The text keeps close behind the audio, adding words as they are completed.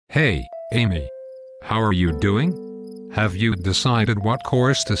Hey, Amy. How are you doing? Have you decided what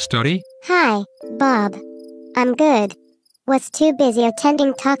course to study? Hi, Bob. I'm good. Was too busy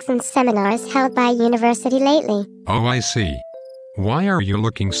attending talks and seminars held by university lately. Oh, I see. Why are you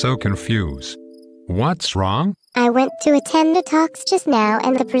looking so confused? What's wrong? I went to attend the talks just now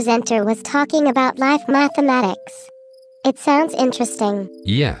and the presenter was talking about life mathematics. It sounds interesting.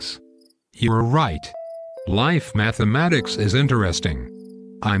 Yes. You're right. Life mathematics is interesting.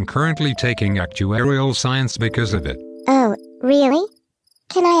 I'm currently taking actuarial science because of it. Oh, really?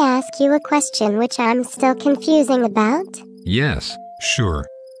 Can I ask you a question which I'm still confusing about? Yes, sure.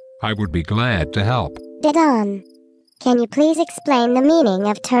 I would be glad to help. Dead on. Can you please explain the meaning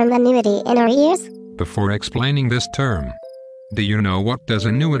of term annuity in arrears? Before explaining this term, do you know what does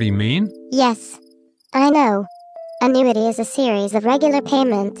annuity mean? Yes, I know. Annuity is a series of regular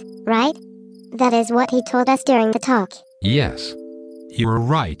payment, right? That is what he told us during the talk. Yes. You're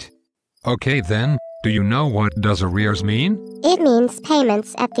right. Okay then, do you know what does arrears mean? It means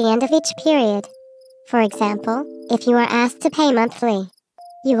payments at the end of each period. For example, if you are asked to pay monthly,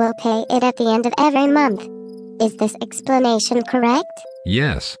 you will pay it at the end of every month. Is this explanation correct?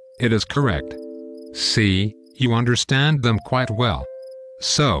 Yes, it is correct. See, you understand them quite well.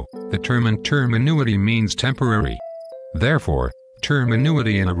 So, the term annuity means temporary. Therefore, term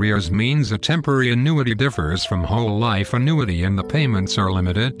annuity in arrears means a temporary annuity differs from whole life annuity and the payments are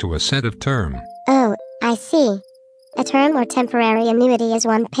limited to a set of term. Oh, I see. A term or temporary annuity is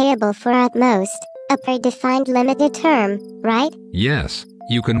one payable for at most a predefined limited term, right? Yes,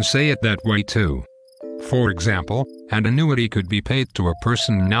 you can say it that way too. For example, an annuity could be paid to a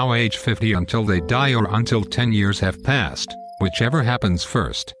person now age 50 until they die or until 10 years have passed, whichever happens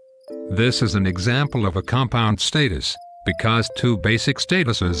first. This is an example of a compound status, because two basic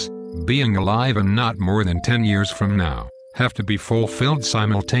statuses, being alive and not more than 10 years from now, have to be fulfilled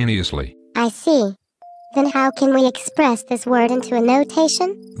simultaneously. I see. Then how can we express this word into a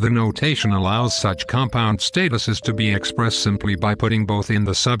notation? The notation allows such compound statuses to be expressed simply by putting both in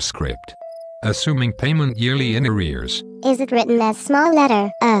the subscript. Assuming payment yearly in arrears. Is it written as small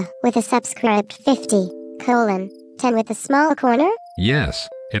letter with a subscript 50, 10 with a small corner? Yes,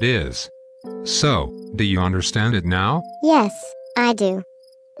 it is. So, do you understand it now? Yes, I do.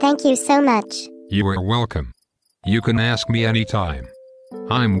 Thank you so much. You are welcome. You can ask me anytime.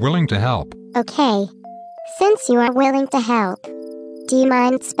 I'm willing to help. Okay. Since you are willing to help, do you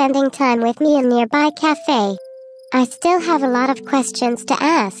mind spending time with me in a nearby cafe? I still have a lot of questions to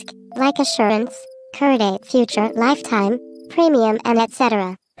ask, like assurance, current date, future, lifetime, premium, and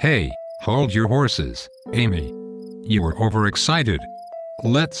etc. Hey, hold your horses, Amy. You are overexcited.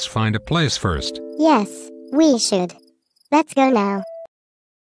 Let's find a place first. Yes, we should. Let's go now.